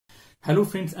Hello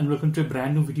friends and welcome to a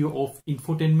brand new video of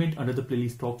infotainment under the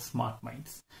playlist of Smart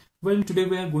Minds. Well, today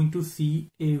we are going to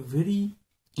see a very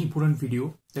important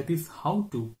video, that is how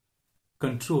to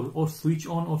control or switch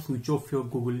on or switch off your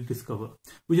Google Discover,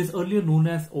 which is earlier known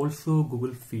as also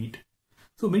Google Feed.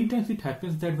 So many times it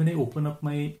happens that when I open up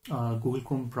my Google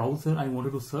Chrome browser, I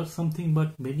wanted to search something,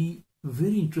 but many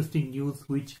very interesting news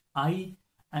which I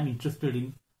am interested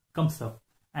in comes up,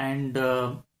 and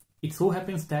it so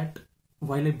happens that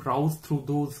while I browse through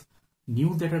those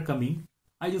news that are coming,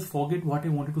 I just forget what I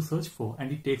wanted to search for,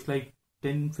 and it takes like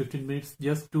 10-15 minutes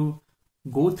just to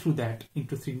go through that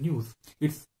interesting news.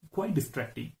 It's quite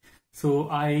distracting. So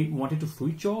I wanted to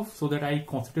switch off so that I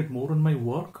concentrate more on my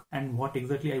work and what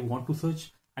exactly I want to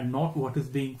search and not what is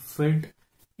being fed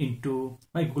into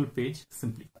my Google page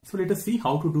simply. So let us see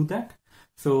how to do that.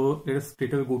 So let us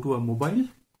straight away go to our mobile.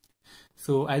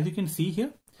 So as you can see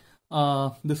here,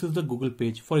 this is the Google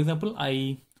page. For example,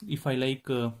 if I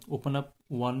open up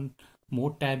one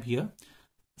more tab here,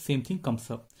 same thing comes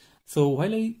up. So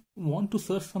while I want to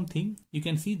search something, you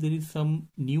can see there is some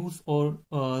news or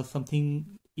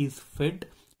something is fed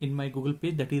in my Google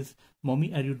page, that is,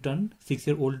 "Mommy, are you done?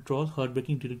 6-year-old draws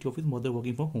heartbreaking reality of his mother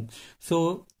working from home."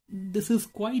 So this is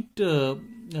quite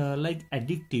like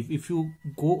addictive. If you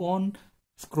go on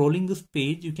scrolling this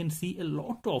page, you can see a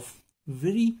lot of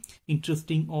very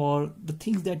interesting, or the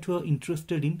things that you are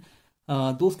interested in,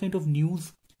 those kind of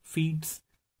news feeds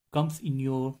comes in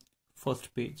your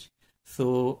first page.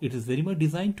 So it is very much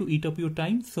designed to eat up your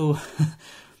time. So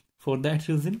for that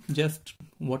reason, just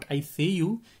what I say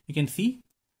you can see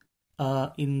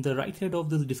in the right side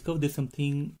of this Discover, there's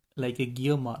something like a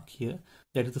gear mark here,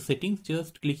 that is the settings.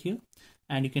 Just click here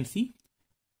and you can see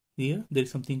here there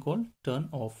is something called turn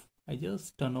off. I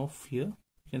just turn off here.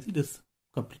 You can see this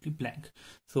completely blank.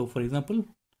 So for example,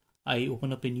 I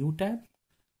open up a new tab,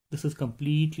 this is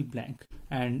completely blank,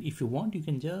 and if you want, you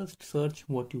can just search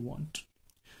what you want,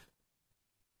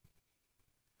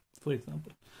 for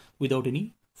example, without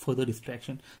any further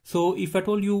distraction. So if at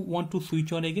all you want to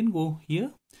switch on again, go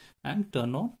here and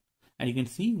turn on, and you can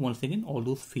see once again all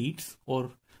those feeds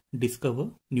or Discover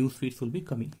news feeds will be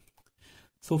coming.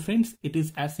 So friends, it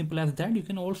is as simple as that. You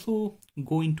can also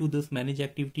go into this manage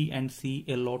activity and see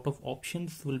a lot of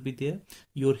options will be there.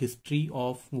 Your history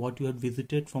of what you have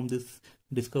visited from this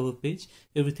Discover page,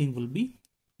 everything will be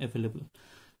available.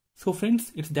 So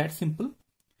friends, it's that simple.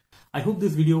 I hope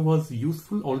this video was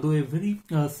useful, although a very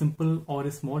simple or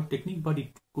a small technique, but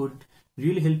it could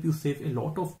really help you save a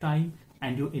lot of time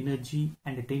and your energy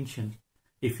and attention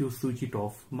if you switch it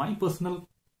off. My personal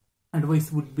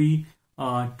advice would be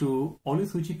to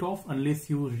always switch it off unless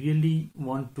you really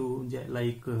want to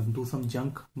do some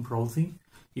junk browsing,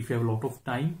 if you have a lot of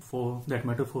time, for that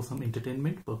matter, for some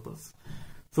entertainment purpose.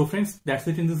 So friends, that's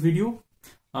it in this video.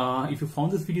 If you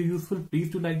found this video useful, please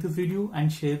do like this video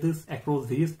and share this across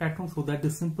various platforms so that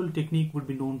this simple technique would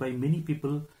be known by many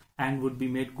people and would be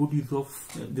made good use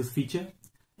of this feature.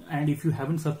 And if you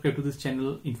haven't subscribed to this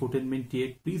channel Infotainment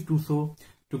yet, please do so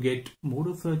to get more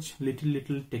of such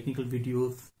little technical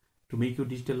videos to make your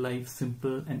digital life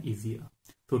simple and easier.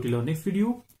 So till our next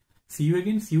video, see you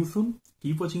again, see you soon.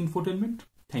 Keep watching Infotainment.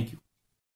 Thank you.